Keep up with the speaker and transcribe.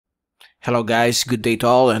Hello guys, good day to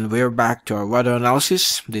all, and we're back to our weather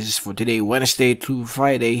analysis. This is for today, Wednesday through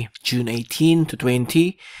Friday, June 18 to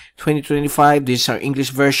 20, 2025. This is our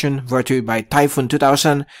English version, brought to you by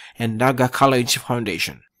Typhoon2000 and Naga College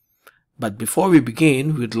Foundation. But before we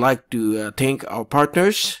begin, we'd like to thank our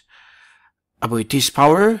partners, Aboitiz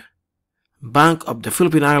Power, Bank of the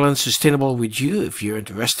Philippine Islands Sustainable with You. If you're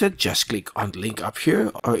interested, just click on the link up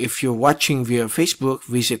here, or if you're watching via Facebook,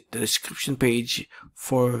 visit the description page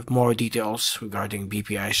for more details regarding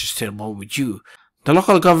BPI Sustainable with You. The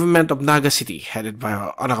local government of Naga City, headed by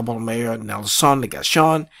our Honorable Mayor Nelson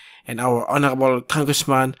Legacion and our Honorable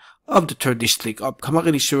Congressman of the 3rd District of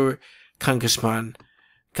Camarines Sur, Congressman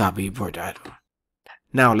Gabi Bordado.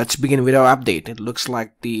 Now, let's begin with our update. It looks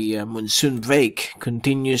like the monsoon break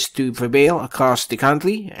continues to prevail across the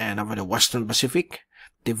country and over the western Pacific,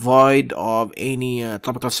 devoid of any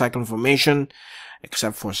tropical cyclone formation,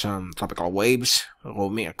 except for some tropical waves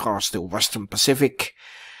roaming across the western Pacific.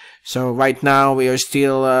 So right now, we are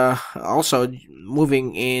still also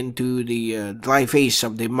moving into the dry phase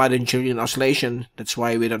of the modern Chilean oscillation. That's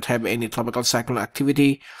why we don't have any tropical cyclone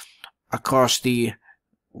activity across the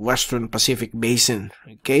Western Pacific Basin.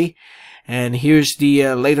 Okay, and here's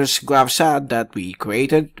the latest graph set that we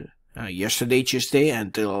created yesterday, Tuesday,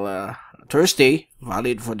 until Thursday,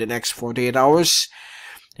 valid for the next 48 hours.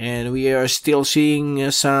 And we are still seeing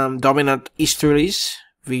some dominant easterlies,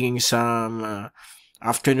 bringing some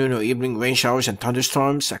afternoon or evening rain showers and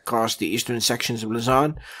thunderstorms across the eastern sections of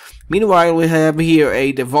Luzon. Meanwhile, we have here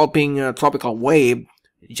a developing tropical wave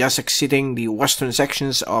just exiting the western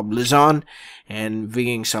sections of Luzon and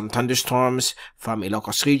bringing some thunderstorms from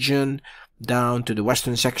Ilocos region down to the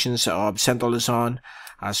western sections of central Luzon,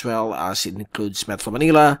 as well as it includes Metro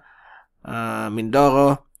Manila,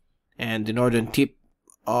 Mindoro, and the northern tip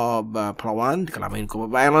of Palawan, the Calamain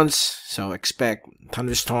Cubab Islands. So expect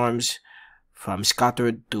thunderstorms from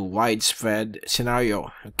scattered to widespread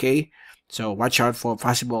scenario. Okay, so watch out for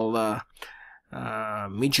possible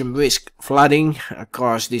medium risk flooding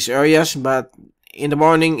across these areas, but in the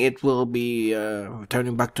morning it will be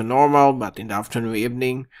returning back to normal, but in the afternoon or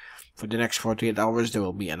evening for the next 48 hours there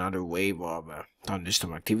will be another wave of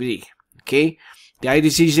thunderstorm activity. Okay, the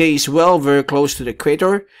IDCJ is very close to the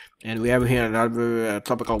equator, and we have here another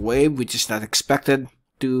tropical wave which is not expected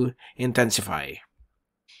to intensify.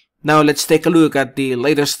 Now let's take a look at the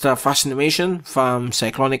latest fast animation from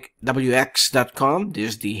cyclonicwx.com. This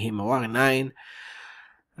is the Himawari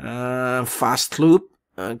 9 fast loop.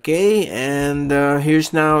 Okay, and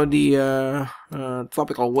here's now the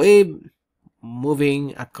tropical wave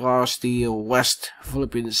moving across the West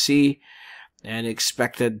Philippine Sea and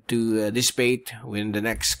expected to dissipate within the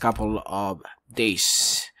next couple of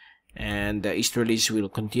days. And the easterlies will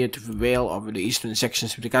continue to prevail over the eastern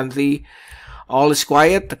sections of the country. All is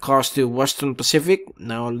quiet across the western Pacific.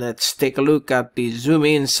 Now let's take a look at the zoom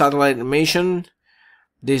in satellite animation.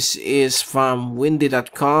 This is from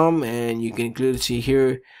windy.com, and you can clearly see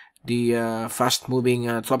here the fast moving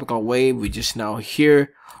tropical wave which is now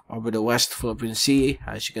here over the West Philippine Sea.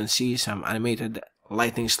 As you can see, some animated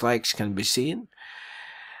lightning strikes can be seen,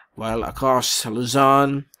 while across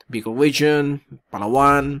Luzon, Bicol region,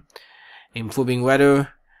 Palawan, improving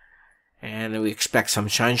weather. And we expect some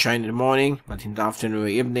sunshine in the morning, but in the afternoon or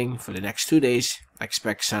evening for the next 2 days, I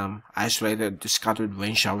expect some isolated to scattered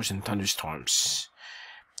rain showers and thunderstorms.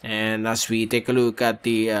 And as we take a look at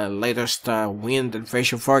the latest wind and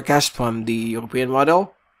pressure forecast from the European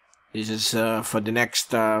model, this is for the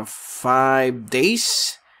next 5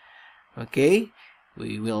 days. Okay,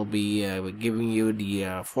 we will be giving you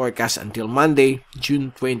the forecast until Monday,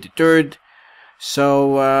 June 23rd.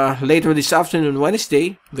 So later this afternoon,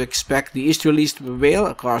 Wednesday, we expect the easterlies to prevail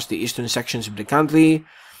across the eastern sections of the country.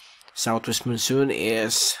 Southwest monsoon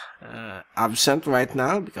is absent right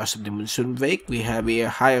now because of the monsoon break. We have a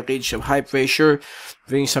higher ridge of high pressure,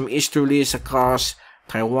 bringing some easterlies across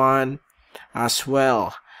Taiwan as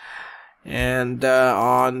well. And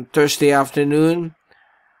on Thursday afternoon,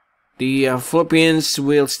 the Philippines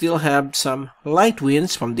will still have some light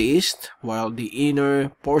winds from the east, while the inner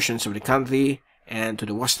portions of the country and to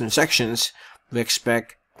the western sections, we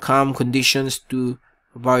expect calm conditions to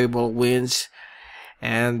variable winds,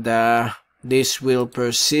 and this will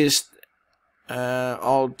persist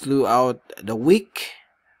all throughout the week.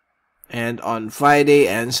 And on Friday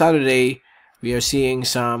and Saturday, we are seeing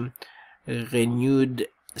some renewed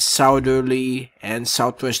southerly and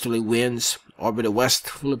southwesterly winds over the West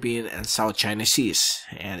Philippine and South China Seas,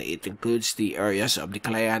 and it includes the areas of the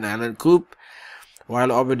Kalayaan Island Group,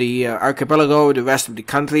 while over the archipelago, the rest of the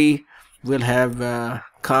country will have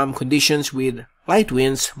calm conditions with light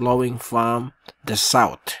winds blowing from the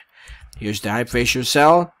south. Here's the high pressure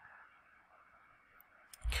cell.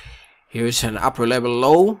 Here's an upper level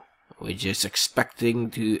low, which is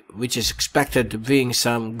expected to bring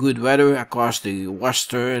some good weather across the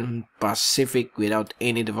western Pacific without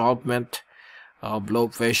any development of low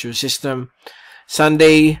pressure system.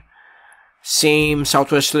 Sunday, same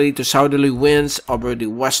southwesterly to southerly winds over the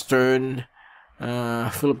western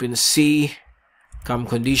Philippine Sea. Calm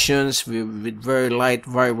conditions with very light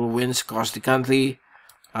variable winds across the country,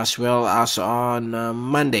 as well as on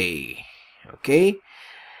Monday. Okay.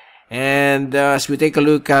 And as we take a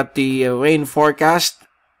look at the rain forecast,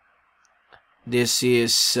 this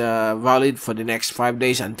is valid for the next 5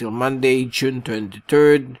 days until Monday, June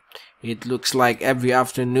 23rd. It looks like every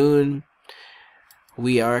afternoon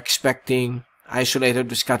we are expecting isolated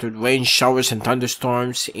to scattered rain showers and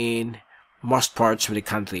thunderstorms in most parts of the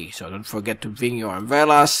country. So don't forget to bring your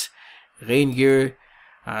umbrellas, rain gear,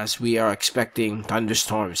 as we are expecting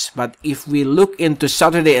thunderstorms. But if we look into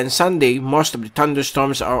Saturday and Sunday, most of the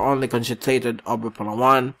thunderstorms are only concentrated over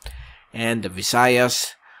Palawan and the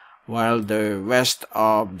Visayas, while the rest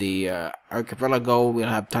of the archipelago will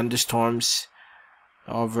have thunderstorms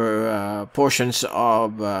over portions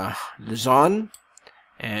of Luzon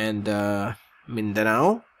and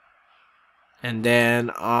Mindanao. And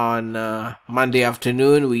then on Monday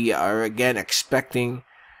afternoon, we are again expecting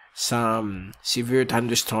some severe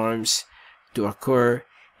thunderstorms to occur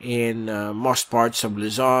in most parts of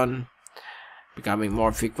Luzon, becoming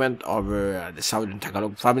more frequent over the southern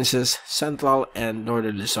Tagalog provinces, central and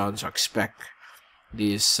northern Luzon. So expect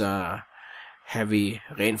this heavy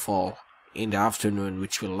rainfall in the afternoon,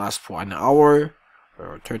 which will last for an hour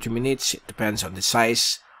or 30 minutes. It depends on the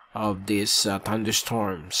size of these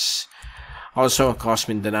thunderstorms. Also across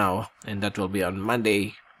Mindanao, and that will be on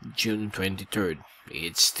Monday, June 23rd.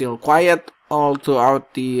 It's still quiet all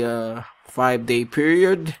throughout the 5-day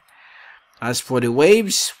period. As for the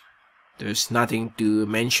waves, there's nothing to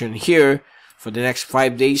mention here. For the next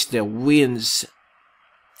 5 days, the waves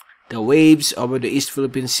over the East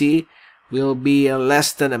Philippine Sea will be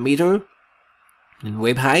less than a meter in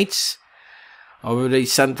wave heights. Over the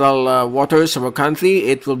central waters of our country,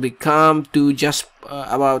 it will become to just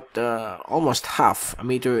about almost half a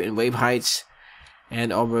meter in wave heights.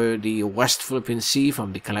 And over the West Philippine Sea,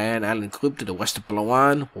 from the Calayan Island Group to the west of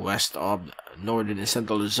Palawan, west of northern and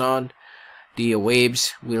central Luzon, the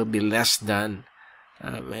waves will be less than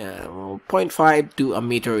 0.5 to a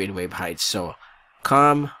meter in wave height. So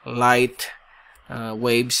calm, light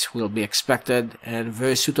waves will be expected and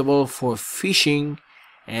very suitable for fishing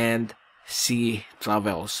and sea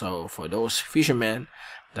travel. So for those fishermen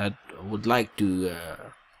that would like to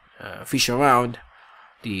fish around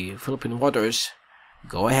the Philippine waters,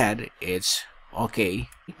 go ahead. It's okay,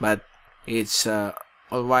 but it's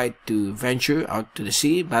alright to venture out to the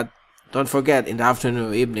sea. But don't forget, in the afternoon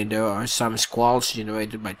or evening, there are some squalls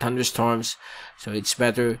generated by thunderstorms, so it's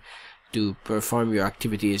better to perform your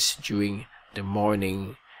activities during the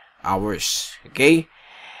morning hours. Okay.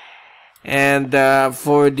 And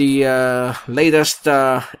for the latest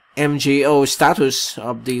MJO status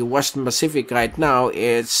of the Western Pacific right now,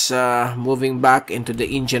 it's moving back into the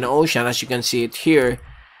Indian Ocean, as you can see it here,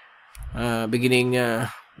 beginning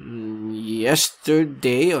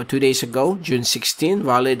yesterday or 2 days ago, June 16,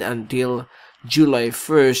 valid until July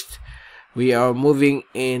 1st. We are moving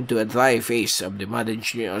into a dry phase of the Modern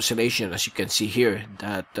Junior Oscillation, as you can see here,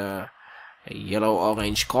 that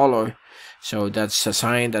yellow-orange color. So that's a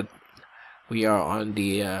sign that we are on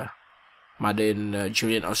the Modern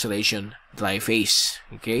Julian Oscillation dry phase.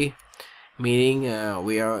 Okay, meaning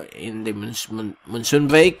we are in the monsoon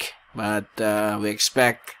break, but we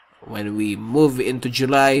expect when we move into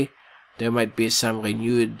July, there might be some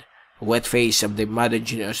renewed wet phase of the Modern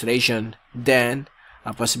Julian Oscillation. Then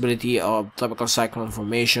a possibility of tropical cyclone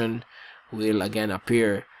formation will again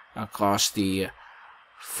appear across the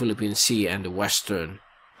Philippine Sea and the Western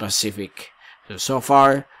Pacific. So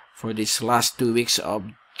far, for these last 2 weeks of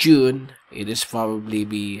June, it is probably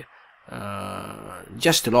be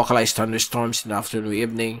just localized thunderstorms in the afternoon,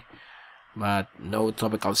 evening, but no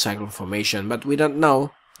tropical cyclone formation. But we don't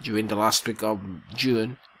know during the last week of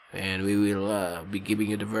June, and we will be giving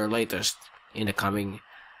you the very latest in the coming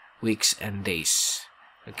weeks and days.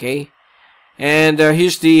 Okay, and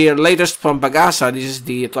here's the latest from Pag-asa. This is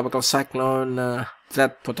the tropical cyclone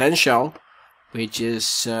threat potential, which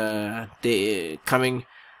is coming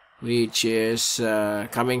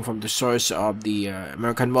from the source of the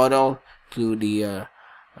American model to the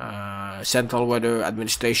Central Weather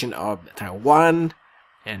Administration of Taiwan.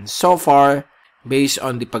 And so far, based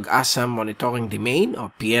on the Pag-asa monitoring domain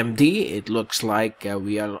or PMD, it looks like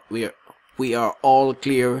we are all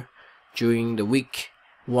clear during the week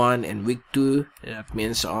 1 and week 2. That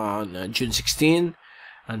means on June 16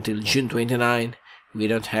 until June 29, we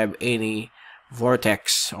don't have any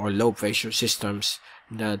vortex or low pressure systems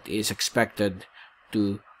that is expected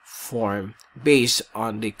to form based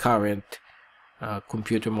on the current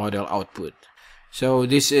computer model output. So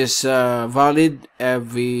this is valid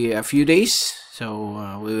every few days.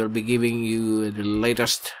 So we will be giving you the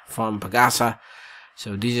latest from Pagasa.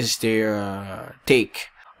 So this is their take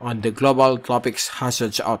on the global tropics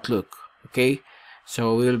hazards outlook. Okay,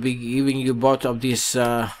 so we will be giving you both of these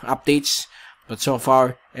updates, but so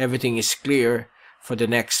far everything is clear for the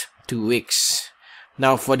next 2 weeks.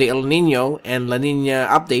 Now for the El Nino and La Nina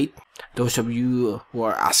update, those of you who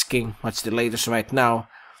are asking what's the latest right now,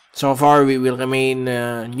 so far we will remain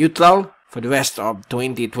neutral for the rest of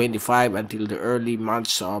 2025 until the early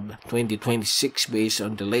months of 2026 based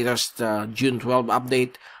on the latest June 12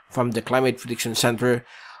 update from the Climate Prediction Center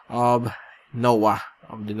of NOAA,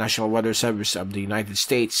 of the National Weather Service of the United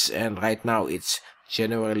States. And right now it's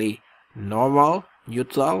generally normal,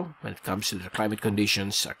 neutral when it comes to the climate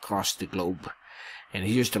conditions across the globe. And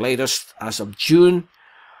here's the latest as of June.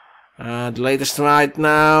 The latest right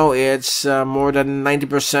now, it's more than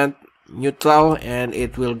 90% neutral, and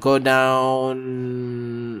it will go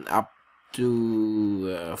down up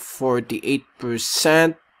to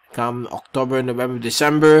 48% come October, November,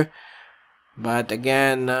 December. But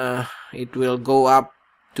again, it will go up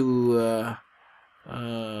to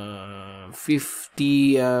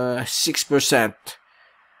 56%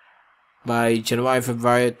 by January,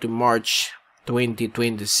 February to March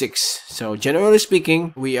 2026. So generally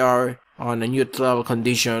speaking, we are on a neutral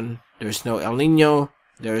condition. There's no El Nino,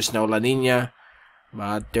 there is no La Nina,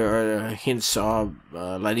 but there are hints of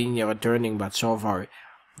La Nina returning. But so far,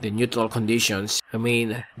 the neutral conditions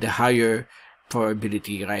remain the higher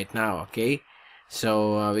probability right now. Okay,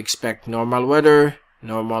 so we expect normal weather,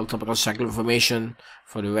 normal tropical cyclone formation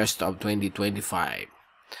for the rest of 2025.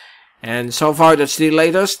 And so far, that's the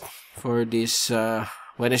latest for this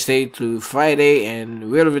Wednesday to Friday,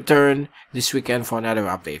 and we'll return this weekend for another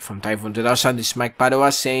update from Typhoon 2000. This is Mike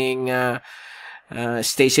Padua saying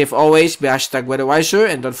stay safe always, be #WeatherWiser,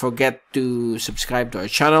 and don't forget to subscribe to our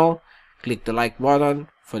channel. Click the like button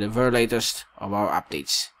for the very latest of our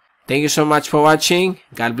updates. Thank you so much for watching.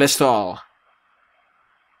 God bless to all.